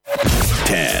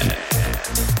10,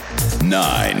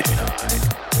 9,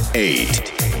 8,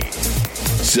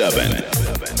 7,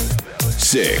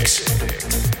 6,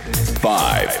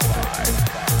 5,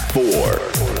 4, 3,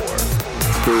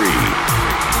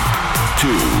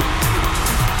 2,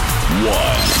 1.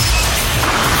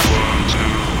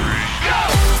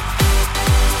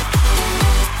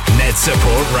 Net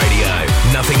Support Radio.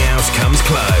 Nothing else comes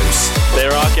close. They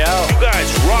rock out. You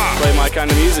guys rock. Play my kind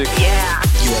of music. Yeah.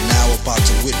 You are now about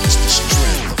to witness the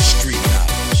strength of street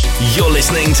knowledge. You're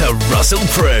listening to Russell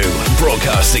Prue,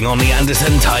 broadcasting on the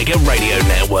Anderton Tiger Radio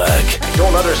Network. I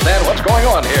don't understand what's going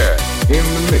on here. In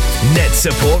the mix. Net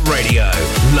Support Radio,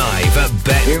 live at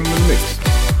Bet. In the mix.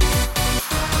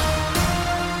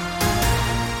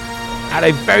 And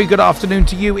a very good afternoon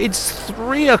to you. It's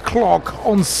 3 o'clock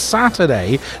on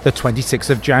Saturday, the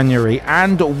 26th of January,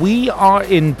 and we are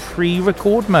in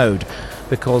pre-record mode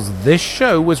because this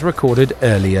show was recorded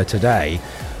earlier today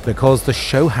because the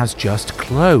show has just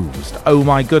closed. Oh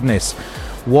my goodness.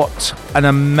 What an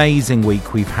amazing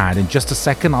week we've had. In just a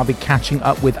second, I'll be catching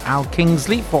up with Al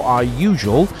Kingsley for our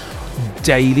usual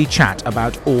daily chat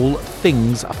about all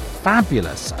things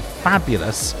fabulous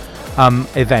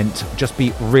event. Just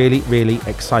be really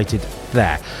excited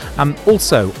there.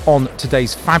 Also on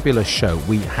today's fabulous show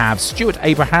we have Stuart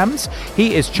Abrahams.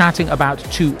 He is chatting about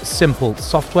Too Simple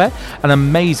software, an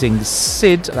amazing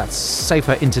SID, that's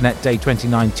Safer Internet Day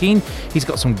 2019. He's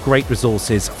got some great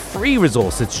resources, free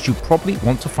resources that you probably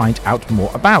want to find out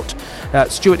more about.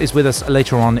 Stuart is with us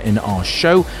later on in our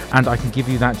show, and I can give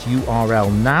you that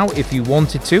URL now if you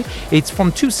wanted to. It's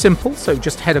from Too Simple, so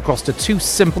just head across to Too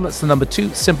Simple, that's the number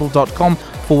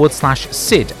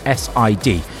 2simple.com/SID,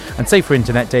 SID. And Safer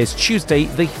Internet Day is Tuesday,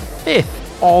 the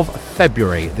 5th of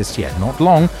February this year. Not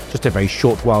long, just a very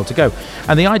short while to go.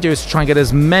 And the idea is to try and get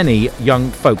as many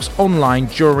young folks online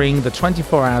during the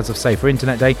 24 hours of Safer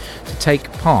Internet Day to take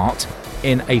part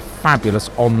in a fabulous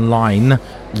online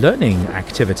learning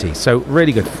activity. So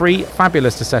really good, free,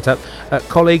 fabulous to set up.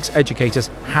 Colleagues, educators,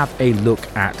 have a look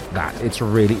at that. It's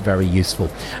really very useful.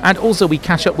 And also we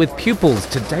catch up with pupils.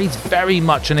 Today's very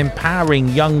much an empowering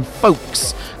young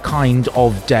folks kind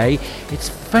of day. It's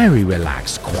very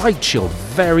relaxed, quite chilled,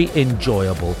 very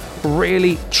enjoyable,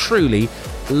 really truly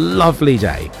lovely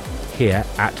day here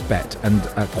at Bet, and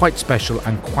quite special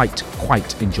and quite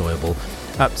enjoyable.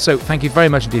 So thank you very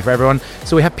much indeed for everyone.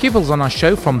 So we have pupils on our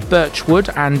show from Birchwood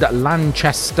and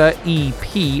Lanchester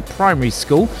EP Primary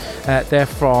School. They're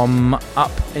from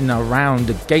up in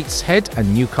around Gateshead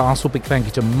and Newcastle. Big thank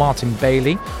you to Martin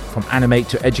Bailey from Animate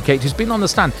to Educate, who's been on the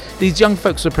stand. These young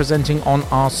folks are presenting on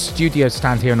our studio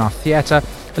stand here in our theatre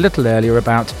a little earlier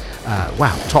about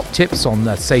top tips on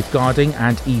safeguarding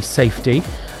and e-safety.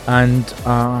 And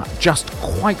just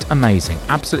quite amazing,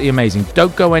 absolutely amazing.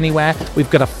 Don't go anywhere.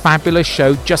 We've got a fabulous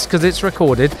show. Just because it's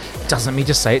recorded doesn't mean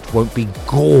to say it won't be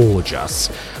gorgeous.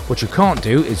 What you can't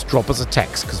do is drop us a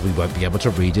text because we won't be able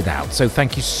to read it out. So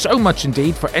thank you so much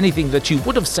indeed for anything that you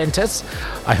would have sent us.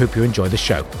 I hope you enjoy the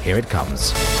show. Here it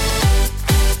comes.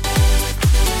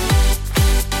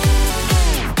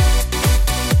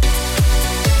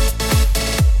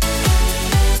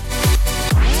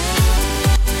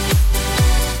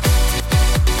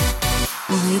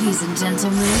 Ladies and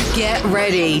gentlemen, get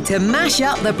ready to mash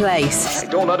up the place. I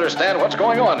don't understand what's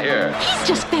going on here. He's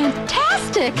just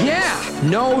fantastic. Yeah,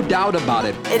 no doubt about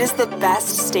it. It is the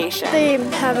best station. They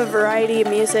have a variety of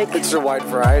music. It's a wide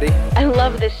variety. I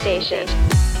love this station.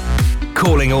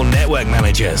 Calling all network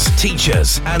managers,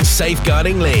 teachers, and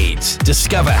safeguarding leads.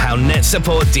 Discover how Net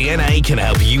Support DNA can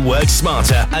help you work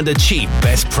smarter and achieve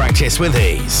best practice with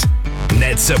ease.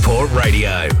 Net Support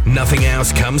Radio. Nothing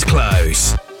else comes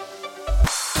close.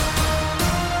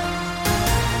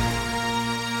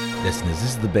 Listeners, this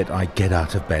is the bit I get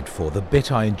out of bed for, the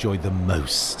bit I enjoy the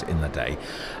most in the day.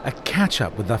 A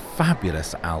catch-up with the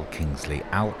fabulous Al Kingsley.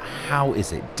 Al, how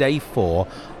is it? Day 4,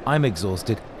 I'm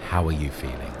exhausted. How are you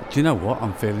feeling? Do you know what?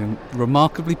 I'm feeling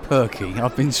remarkably perky.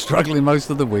 I've been struggling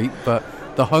most of the week, but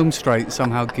the home straight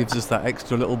somehow gives us that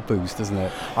extra little boost, doesn't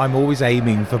it? I'm always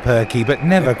aiming for perky, but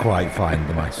never quite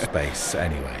find my space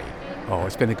anyway. Oh,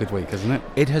 it's been a good week, hasn't it?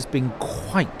 It has been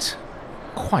quite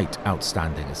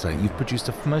outstanding. So you've produced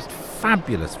a most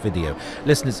fabulous video.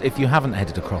 Listeners, if you haven't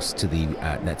headed across to the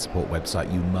Net Support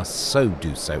website, you must so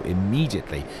do so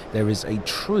immediately. There is a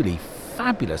truly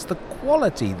fabulous, the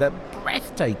quality, the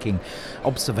breathtaking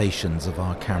observations of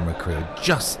our camera crew,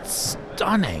 just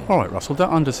stunning. All right, Russell,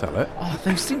 don't undersell it. Oh,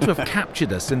 they seem to have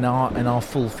captured us in our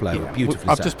full flow. Yeah, beautifully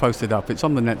I've set. just posted up. It's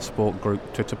on the Net Support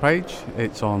group Twitter page.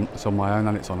 It's on my own,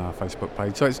 and it's on our Facebook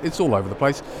page. So it's all over the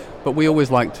place. But we always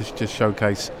like to just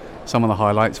showcase some of the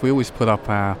highlights. We always put up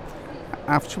our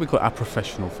we call it our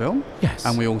professional film. Yes.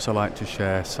 And we also like to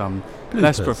share some Bloopers.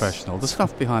 less professional, the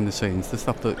stuff behind the scenes, the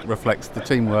stuff that reflects the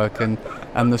teamwork and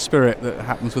the spirit that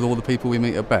happens with all the people we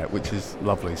meet at BET, which is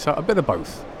lovely. So a bit of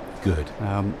both. Good.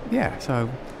 So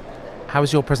how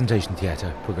is your presentation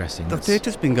theatre progressing? the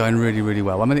theatre's been going really, really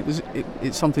well. I mean,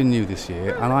 it's something new this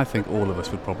year, and I think all of us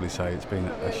would probably say it's been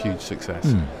a huge success.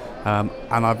 And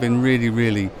I've been really,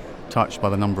 really touched by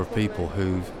the number of people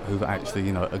who've actually,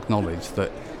 acknowledged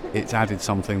that it's added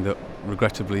something that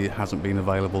regrettably hasn't been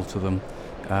available to them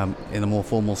in a more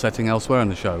formal setting elsewhere in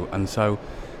the show. And so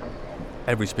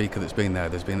every speaker that's been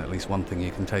there's been at least one thing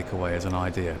you can take away as an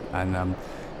idea. And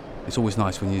it's always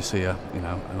nice when you see a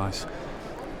nice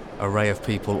array of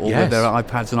people, all with their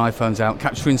iPads and iPhones out,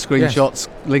 capturing screenshots,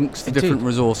 links to different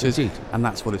resources, and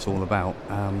that's what it's all about.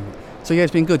 So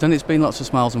it's been good, and it's been lots of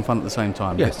smiles and fun at the same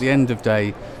time. Yes. At the end of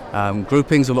day,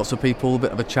 groupings of lots of people, a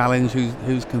bit of a challenge,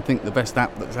 who can think the best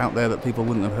app that's out there that people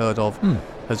wouldn't have heard of,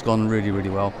 has gone really,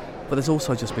 really well. But there's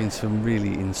also just been some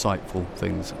really insightful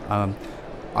things.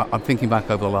 I'm thinking back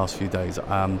over the last few days.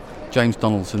 James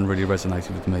Donaldson really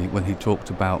resonated with me when he talked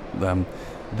about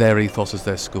their ethos as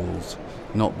their schools,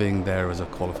 not being there as a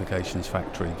qualifications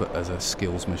factory but as a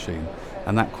skills machine.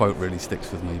 And that quote really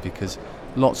sticks with me, because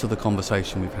lots of the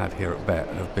conversation we've had here at BET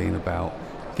have been about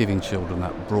giving children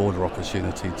that broader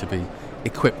opportunity to be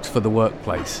equipped for the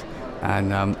workplace,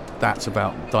 and that's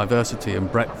about diversity and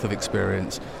breadth of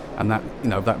experience, and that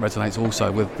that resonates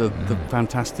also with the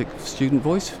fantastic student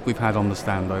voice we've had on the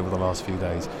stand over the last few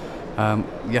days.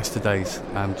 Yesterday's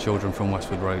children from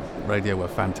Westwood Radio were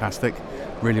fantastic.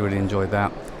 Really, really enjoyed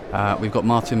that. We've got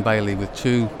Martin Bailey with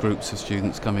 2 groups of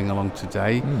students coming along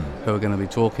today who are going to be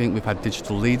talking. We've had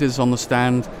digital leaders on the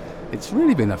stand. It's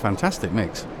really been a fantastic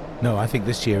mix. No, I think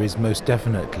this year is most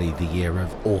definitely the year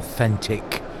of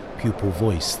authentic pupil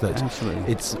voice.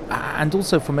 Absolutely. And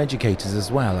also from educators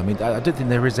as well. I mean, I don't think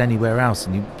there is anywhere else,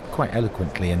 and you quite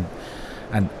eloquently and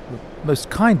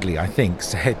most kindly, I think,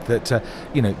 said that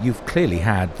you've clearly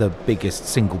had the biggest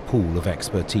single pool of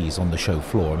expertise on the show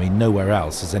floor. I mean, nowhere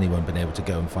else has anyone been able to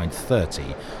go and find 30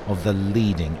 of the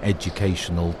leading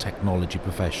educational technology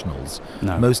professionals,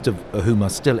 most of whom are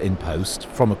still in post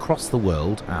from across the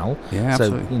world, Al. Yeah,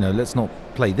 so, absolutely. Let's not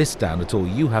play this down at all.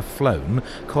 You have flown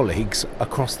colleagues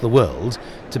across the world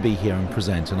to be here and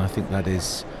present, and I think that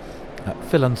is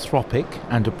philanthropic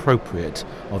and appropriate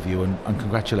of you, and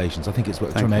congratulations. I think it's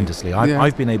worked tremendously.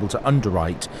 I've been able to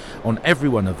underwrite on every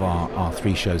one of our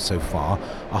 3 shows so far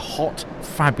a hot,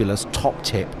 fabulous top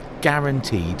tip,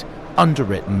 guaranteed,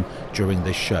 underwritten during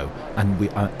this show, and we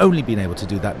are only been able to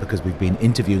do that because we've been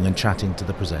interviewing and chatting to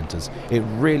the presenters. It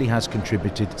really has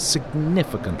contributed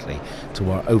significantly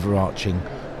to our overarching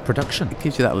production. It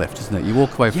gives you that lift, doesn't it? You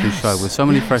walk away from the show with so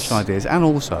many fresh ideas, and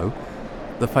also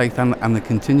the faith and the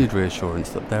continued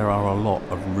reassurance that there are a lot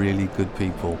of really good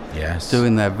people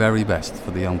doing their very best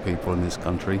for the young people in this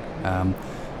country. And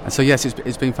so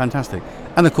it's been fantastic.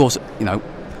 And of course,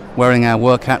 wearing our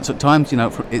work hats at times,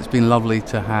 it's been lovely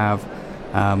to have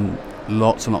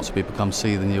lots and lots of people come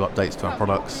see the new updates to our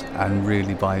products and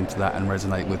really buy into that and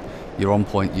resonate with, you're on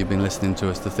point, you've been listening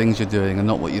to us, the things you're doing are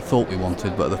not what you thought we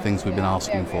wanted, but the things we've been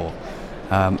asking for.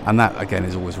 And that, again,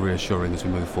 is always reassuring as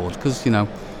we move forward, because,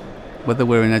 whether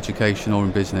we're in education or in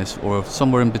business or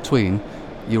somewhere in between,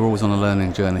 you're always on a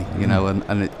learning journey,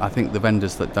 I think the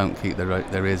vendors that don't keep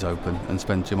their ears open and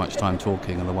spend too much time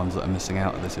talking are the ones that are missing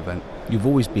out at this event. You've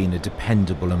always been a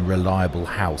dependable and reliable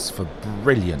house for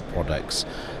brilliant products,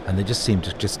 and they just seem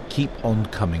to just keep on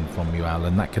coming from you, Al,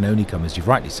 and that can only come, as you've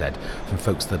rightly said, from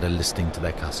folks that are listening to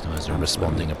their customers and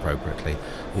responding appropriately.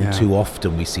 All too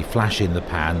often we see flash in the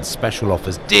pan, special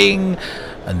offers, ding,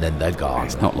 and then they're gone.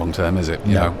 It's not long term, is it?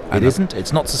 It isn't.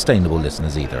 It's not sustainable,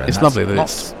 listeners, either. And it's lovely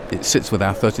that it sits with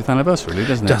our 30th anniversary,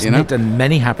 doesn't it? And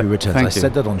many happy returns. Thank I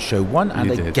said that on show 1, and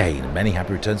you again, did. Many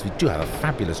happy returns. We do have a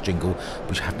fabulous jingle,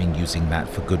 which have been using that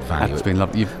for good value. It's been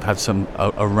lovely. You've had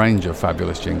a range of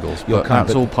fabulous jingles, but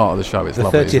that's all part of the show. It's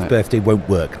lovely. The 30th birthday won't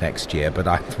work next year, but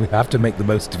we have to make the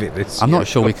most of it this year. I'm not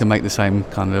sure we can make the same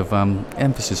kind of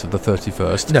emphasis of the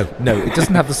 31st. No, it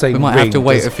doesn't have the same We might ring, have to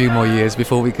wait a few more years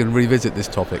before we can revisit this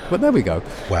topic, but there we go.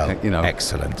 Well,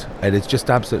 excellent. It is just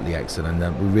absolutely excellent,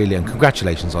 and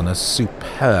congratulations on a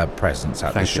superb presence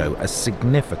at the show. A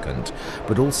significant,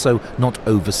 but also not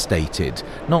overstated,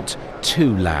 not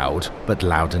too loud, but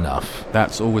loud enough.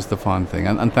 That's always the fun thing,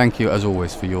 and thank you as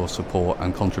always for your support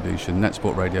and contribution.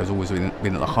 Netsport Radio has always been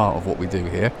at the heart of what we do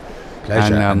here.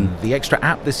 Pleasure. And the extra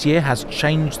app this year has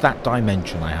changed that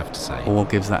dimension, I have to say. All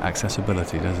gives that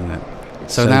accessibility, doesn't it?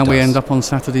 So now we end up on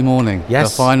Saturday morning.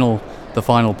 Yes. The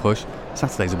final push.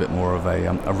 Saturday's a bit more of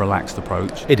a relaxed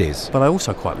approach. It is. But I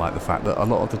also quite like the fact that a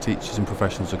lot of the teachers and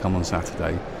professionals who come on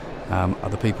Saturday are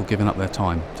the people giving up their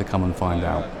time to come and find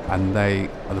out. And they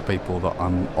are the people that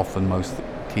I'm often most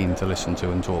keen to listen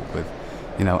to and talk with.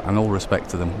 You know, and all respect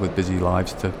to them with busy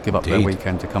lives to give up their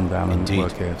weekend to come down and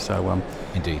work here. So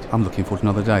Indeed. I'm looking forward to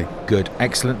another day. Good.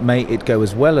 Excellent. May it go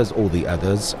as well as all the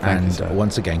others. Thank you, sir.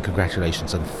 Once again,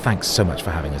 congratulations and thanks so much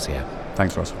for having us here.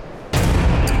 Thanks, Russell.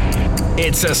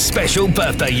 It's a special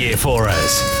birthday year for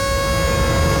us.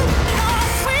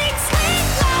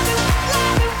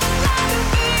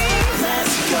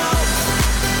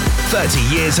 30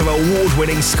 years of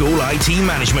award-winning school IT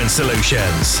management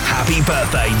solutions. Happy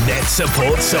birthday, Net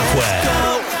Support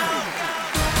Software.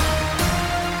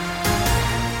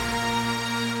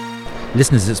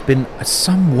 Listeners, it's been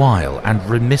some while and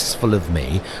remissful of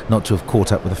me not to have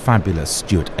caught up with the fabulous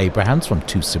Stuart Abrahams from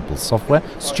Too Simple Software.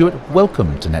 Stuart,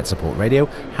 welcome to Net Support Radio.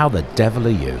 How the devil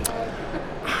are you?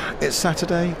 It's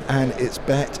Saturday and it's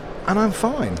bet and I'm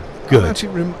fine. Good. I'm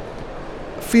actually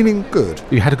feeling good.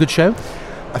 You had a good show?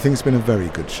 I think it's been a very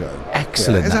good show.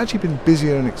 Excellent. Yeah, it's actually been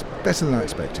busier and better than I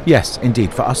expected. Yes,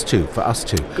 indeed. For us too.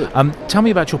 Good. Tell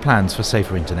me about your plans for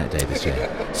Safer Internet Day this year.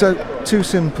 So, Too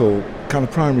Simple, kind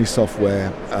of primary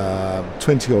software,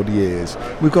 20 odd years.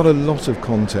 We've got a lot of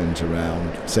content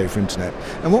around Safer Internet.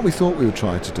 And what we thought we would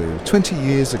try to do, 20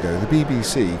 years ago, the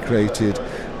BBC created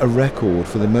a record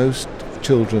for the most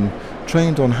children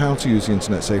trained on how to use the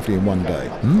internet safely in one day.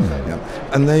 Yeah.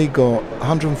 And they got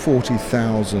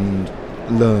 140,000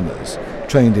 learners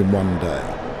trained in one day.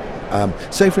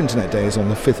 Safer Internet Day is on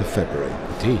the 5th of February.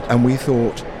 Indeed. And we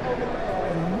thought,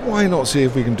 why not see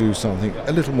if we can do something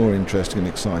a little more interesting and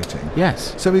exciting?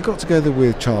 Yes. So we got together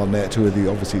with ChildNet, who are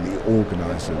obviously the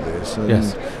organiser of this, and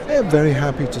yes. They're very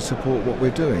happy to support what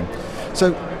we're doing.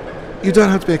 So you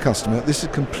don't have to be a customer. This is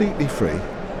completely free.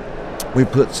 We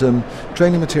put some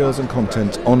training materials and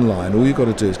content online. All you've got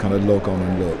to do is kind of log on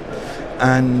and look.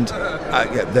 And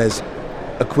there's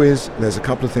a quiz, there's a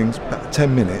couple of things, about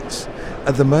 10 minutes.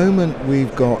 At the moment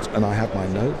we've got, and I have my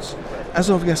notes, as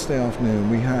of yesterday afternoon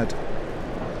we had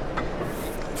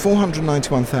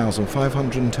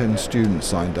 491,510 students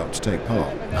signed up to take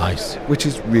part. Nice. Which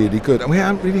is really good. And we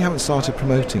haven't started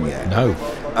promoting yet. No.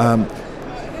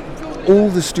 All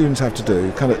the students have to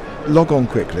do, kind of log on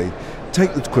quickly,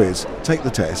 take the quiz, take the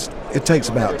test. It takes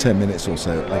about 10 minutes or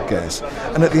so, I guess.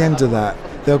 And at the end of that,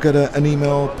 they'll get an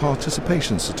email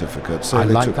participation certificate. So I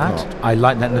like that. I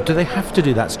like that. Now, do they have to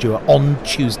do that, Stuart, on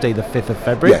Tuesday the 5th of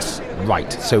February? Yes.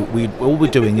 Right. So all we're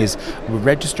doing is we're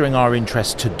registering our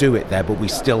interest to do it there, but we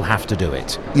still have to do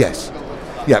it. Yes.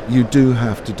 Yeah, you do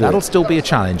have to do That'll it. still be a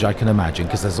challenge, I can imagine,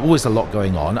 because there's always a lot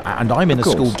going on, and I'm in a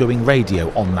school doing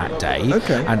radio on that day,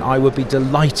 okay. And I would be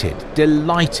delighted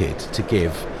to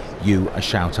give you a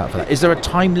shout out for that. Is there a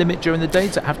time limit during the day?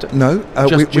 Does it have to? No,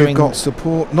 we've got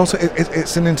support.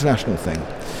 It's an international thing.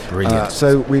 Brilliant.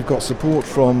 So we've got support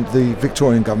from the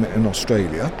Victorian government in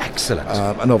Australia. Excellent.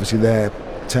 And obviously they're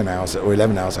 10 hours or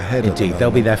 11 hours ahead. Indeed, they'll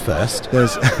be there first.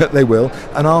 They will.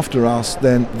 And after us,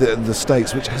 then the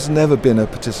States, which has never been a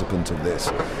participant of this.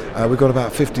 We've got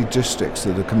about 50 districts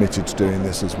that are committed to doing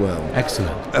this as well.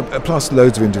 Excellent. Plus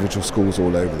loads of individual schools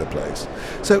all over the place.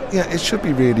 So, yeah, it should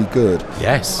be really good.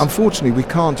 Yes. Unfortunately, we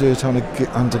can't do it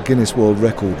under Guinness World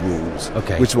Record rules,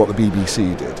 which is what the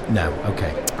BBC did. No,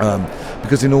 okay.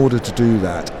 Because in order to do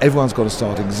that, everyone's got to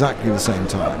start exactly the same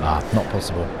time. Not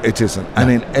possible. It isn't. No. And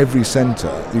in every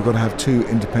centre, you've got to have 2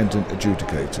 independent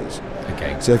adjudicators.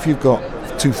 Okay. So if you've got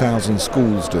 2,000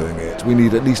 schools doing it, we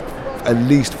need at least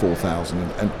 4,000,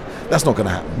 and that's not going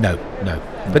to happen. No.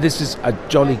 But this is a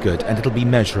jolly good, and it'll be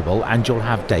measurable, and you'll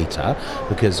have data,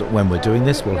 because when we're doing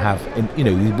this, we will have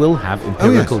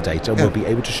empirical data, and we'll be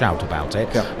able to shout about it.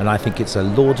 Yeah. And I think it's a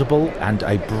laudable and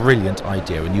a brilliant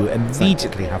idea, and you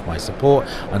immediately have my support,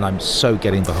 and I'm so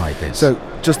getting behind this. So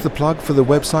just the plug for the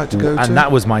website to go to? And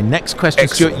that was my next question,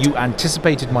 Excellent. Stuart. You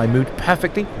anticipated my mood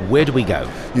perfectly. Where do we go?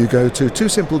 You go to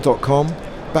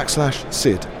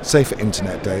toosimple.com/SID, Safer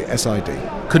Internet Day, SID.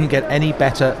 Couldn't get any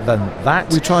better than that.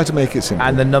 We try to make it simple.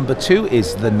 And the number 2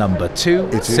 is the number 2,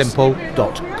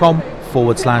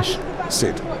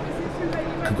 simple.com/SID.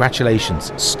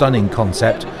 Congratulations. Stunning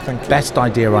concept. Thank you. Best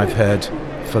idea I've heard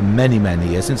for many, many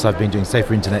years since I've been doing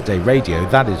Safer Internet Day radio,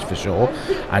 that is for sure.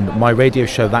 And my radio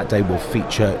show that day will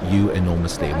feature you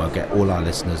enormously, and we'll get all our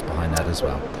listeners behind that as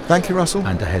well. Thank you, Russell.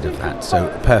 And ahead of that. So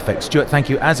perfect. Stuart, thank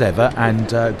you as ever, and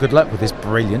good luck with this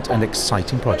brilliant and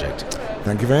exciting project.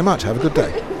 Thank you very much. Have a good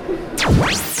day.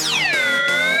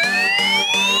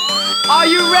 Are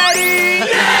you ready?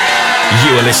 Yeah!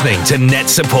 You are listening to Net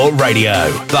Support Radio,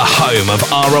 the home of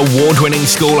our award-winning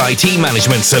school IT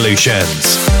management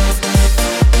solutions.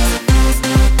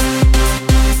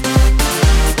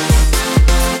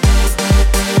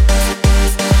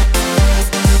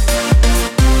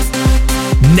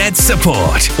 Net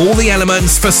Support, all the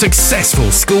elements for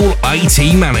successful school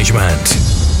IT management.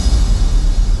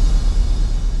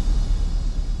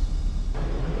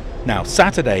 Now,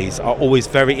 Saturdays are always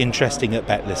very interesting at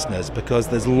Bet Listeners because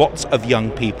there's lots of young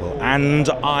people, and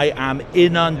I am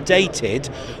inundated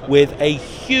with a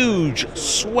huge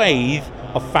swathe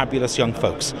of fabulous young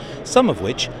folks, some of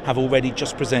which have already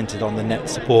just presented on the Net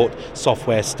Support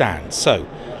software stand. So,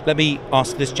 let me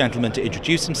ask this gentleman to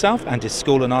introduce himself and his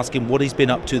school and ask him what he's been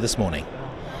up to this morning.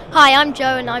 Hi, I'm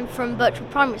Joe and I'm from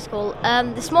Birchwood Primary School.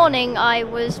 This morning I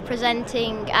was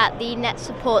presenting at the Net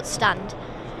Support stand.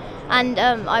 And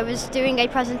I was doing a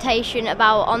presentation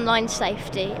about online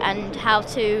safety and how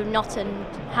to not and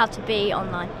how to be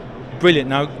online. Brilliant.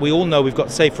 Now, we all know we've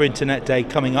got Safer Internet Day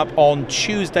coming up on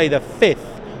Tuesday the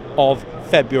 5th of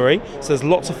February, so there's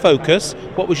lots of focus.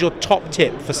 What was your top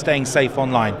tip for staying safe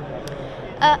online?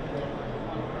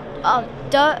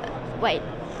 Don't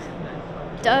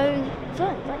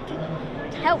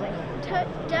help me.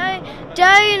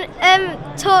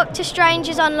 Don't talk to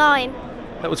strangers online.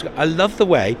 That was. I love the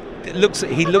way he looks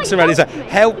around. He's like,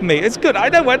 "Help me!" It's good. I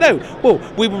know. Well,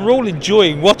 we were all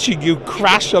enjoying watching you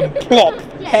crash and plop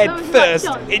head first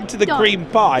into the cream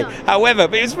pie. However,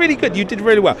 but it was really good. You did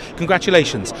really well.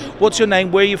 Congratulations. What's your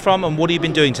name? Where are you from? And what have you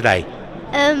been doing today?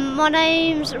 My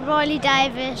name's Riley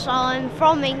Davis. I'm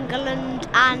from England,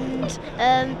 and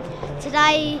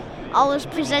today I was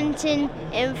presenting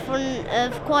in front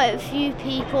of quite a few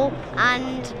people,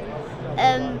 and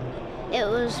it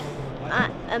was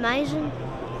amazing.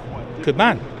 Good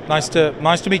man. Nice to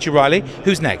meet you, Riley.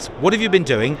 Who's next? What have you been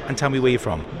doing? And tell me where you're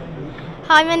from.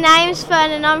 Hi, my name's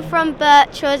Fern, and I'm from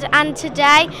Birchwood. And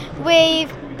today we're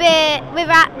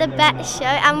at the Bet Show,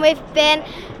 and we've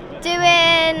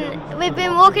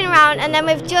been walking around, and then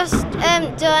we've just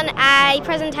done a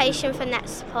presentation for Net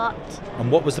Support.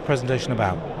 And what was the presentation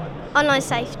about? Online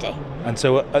safety. And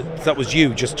so that was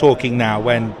you just talking now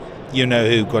when you know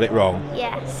who got it wrong?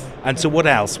 Yes. And so what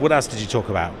else? What else did you talk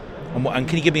about? And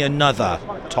can you give me another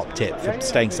top tip for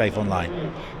staying safe online?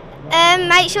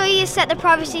 Make sure you set the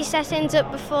privacy settings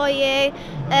up before you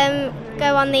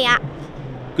go on the app.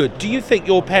 Good. Do you think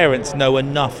your parents know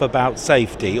enough about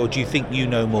safety, or do you think you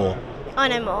know more? I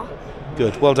know more.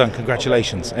 Good. Well done.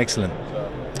 Congratulations. Excellent.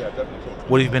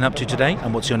 What have you been up to today,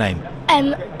 and what's your name?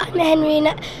 I'm Henry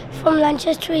from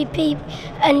Lanchester EP,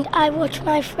 and I watched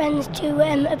my friends do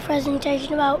a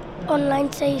presentation about online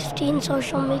safety and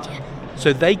social media.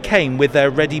 So they came with their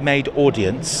ready-made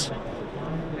audience.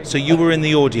 So you were in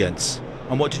the audience,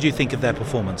 and what did you think of their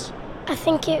performance? I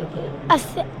thought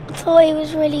it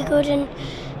was really good,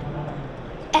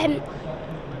 and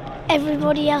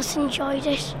everybody else enjoyed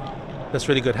it. That's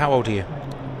really good. How old are you?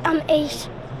 I'm 8.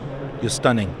 You're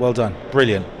stunning. Well done.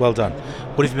 Brilliant. Well done.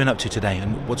 What have you been up to today,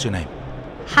 and what's your name?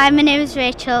 Hi, my name is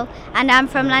Rachel, and I'm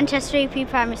from Lanchester EP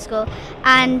Primary School,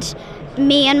 and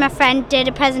me and my friend did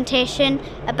a presentation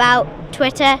about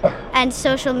Twitter and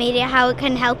social media, how it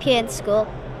can help you in school.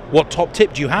 What top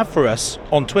tip do you have for us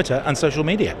on Twitter and social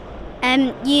media?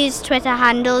 Use Twitter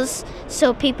handles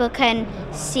so people can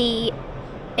see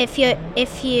if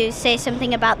you say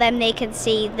something about them, they can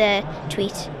see the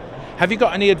tweet. Have you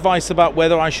got any advice about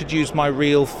whether I should use my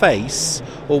real face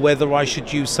or whether I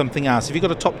should use something else? Have you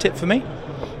got a top tip for me?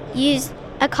 Use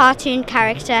a cartoon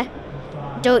character.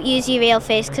 Don't use your real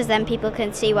face, because then people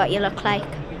can see what you look like.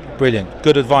 Brilliant.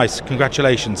 Good advice.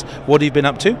 Congratulations. What have you been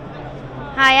up to?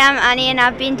 Hi, I'm Annie, and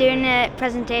I've been doing a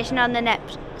presentation on the Net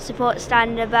Support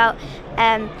stand about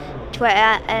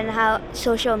Twitter and how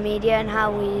social media and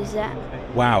how we use it.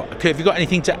 Wow. Okay, have you got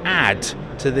anything to add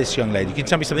to this young lady? You can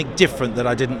tell me something different that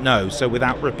I didn't know, so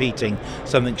without repeating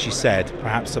something she said,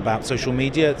 perhaps about social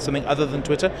media, something other than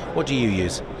Twitter. What do you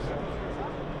use?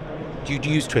 Do you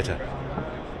use Twitter?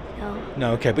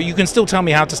 No, okay, but you can still tell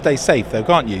me how to stay safe, though,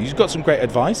 can't you? You've got some great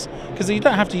advice, because you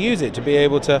don't have to use it to be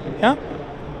able to, yeah?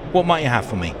 What might you have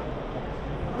for me?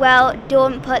 Well,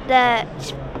 don't put the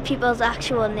people's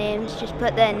actual names, just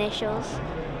put their initials.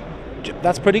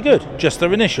 That's pretty good, just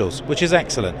their initials, which is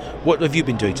excellent. What have you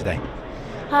been doing today?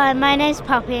 Hi, my name's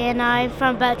Poppy, and I'm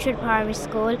from Birchwood Primary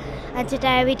School, and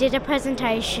today we did a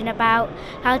presentation about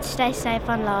how to stay safe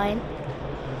online.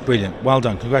 Brilliant, well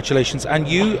done, congratulations. And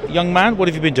you, young man, what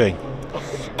have you been doing?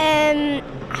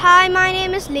 Hi, my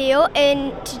name is Leo,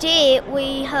 and today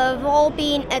we have all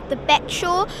been at the Bet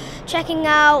Show checking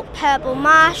out Purple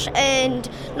Mash and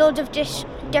loads of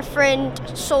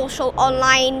different social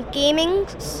online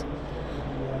gamings.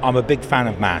 I'm a big fan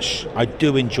of MASH. I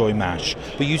do enjoy MASH.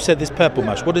 But you said this Purple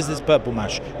Mash. What is this Purple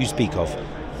Mash you speak of?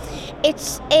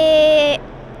 It's a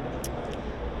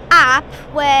app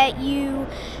where you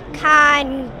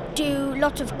can do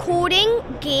lots of coding,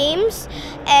 games,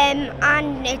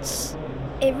 and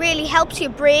it really helps your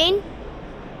brain.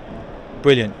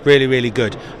 Brilliant, really, really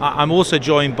good. I'm also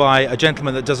joined by a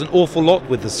gentleman that does an awful lot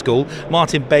with the school,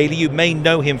 Martin Bailey. You may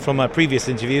know him from previous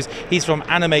interviews. He's from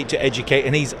Animate to Educate,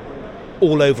 and he's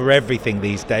all over everything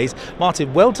these days.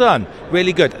 Martin, well done,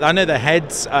 really good. I know the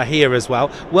heads are here as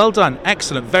well. Well done,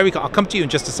 excellent, very good. I'll come to you in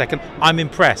just a second. I'm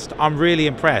impressed, I'm really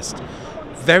impressed.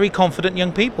 Very confident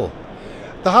young people.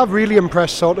 They have really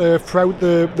impressed sort of throughout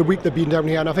the week they've been down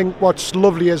here, and I think what's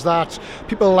lovely is that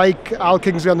people like Al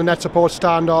Kingsley on the Net Support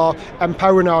stand are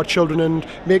empowering our children and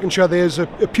making sure there's a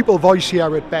pupil voice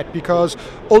here at BET, because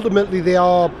ultimately they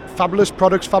are fabulous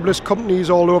products, fabulous companies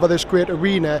all over this great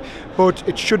arena, but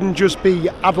it shouldn't just be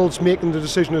adults making the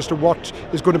decision as to what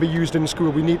is going to be used in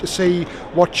school. We need to see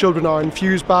what children are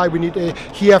infused by, we need to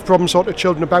hear from sort of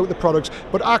children about the products,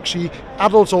 but actually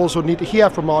adults also need to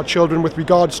hear from our children with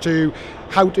regards to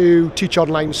how to teach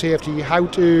online safety, how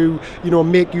to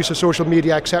make use of social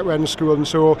media, etc. in school. And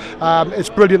so it's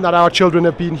brilliant that our children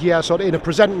have been here sort of in a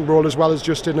presenting role as well as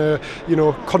just in a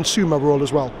consumer role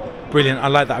as well. Brilliant, I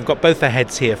like that. I've got both the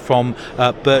heads here from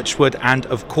Birchwood and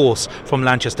of course from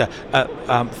Lanchester.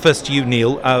 First to you,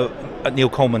 Neil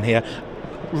Coleman here.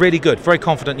 Really good, very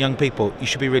confident young people. You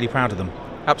should be really proud of them.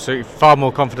 Absolutely, far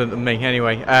more confident than me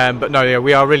anyway. But no, yeah,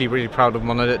 we are really, really proud of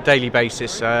them on a daily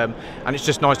basis. And it's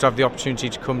just nice to have the opportunity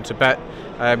to come to BET,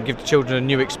 give the children a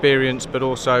new experience, but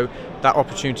also that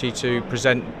opportunity to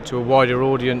present to a wider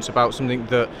audience about something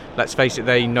that, let's face it,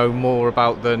 they know more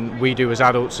about than we do as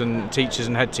adults and teachers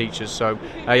and head teachers. So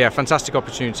yeah, fantastic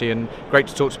opportunity and great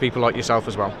to talk to people like yourself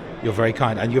as well. You're very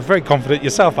kind, and you're very confident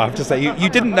yourself, I have to say. He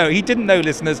didn't know,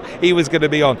 listeners, he was going to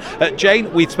be on.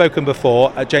 Jane, we've spoken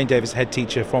before. Jane Davis, head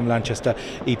teacher from Lanchester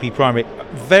EP Primary.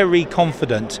 Very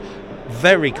confident,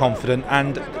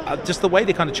 and just the way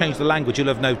they kind of changed the language, you'll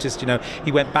have noticed,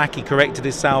 he went back, he corrected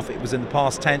himself, it was in the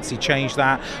past tense, he changed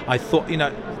that. I thought,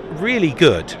 really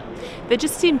good. They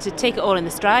just seem to take it all in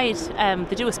the stride.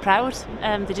 They do us proud.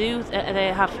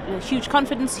 They have huge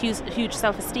confidence, huge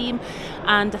self-esteem,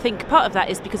 and I think part of that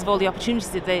is because of all the opportunities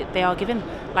that they are given,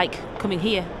 like coming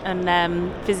here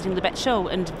and visiting the BET show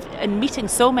and meeting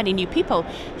so many new people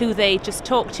who they just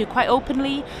talk to quite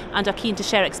openly and are keen to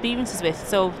share experiences with.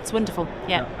 So it's wonderful.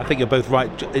 Yeah. I think you're both right.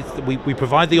 We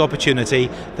provide the opportunity,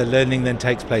 the learning then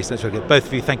takes place. That's really good. Both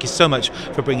of you, thank you so much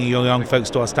for bringing your young folks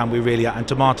to our stand. We really are, and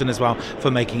to Martin as well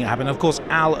for making it happen. Of course,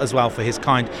 Al as well for his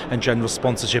kind and generous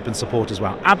sponsorship and support as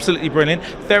well. Absolutely brilliant,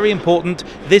 very important.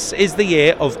 This is the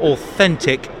year of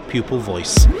authentic pupil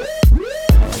voice.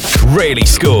 Really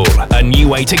School, a new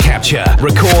way to capture,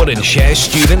 record and share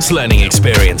students' learning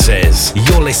experiences.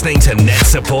 You're listening to Net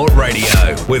Support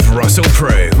Radio with Russell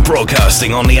Prue,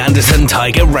 broadcasting on the Anderson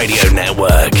Tiger Radio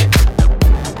Network.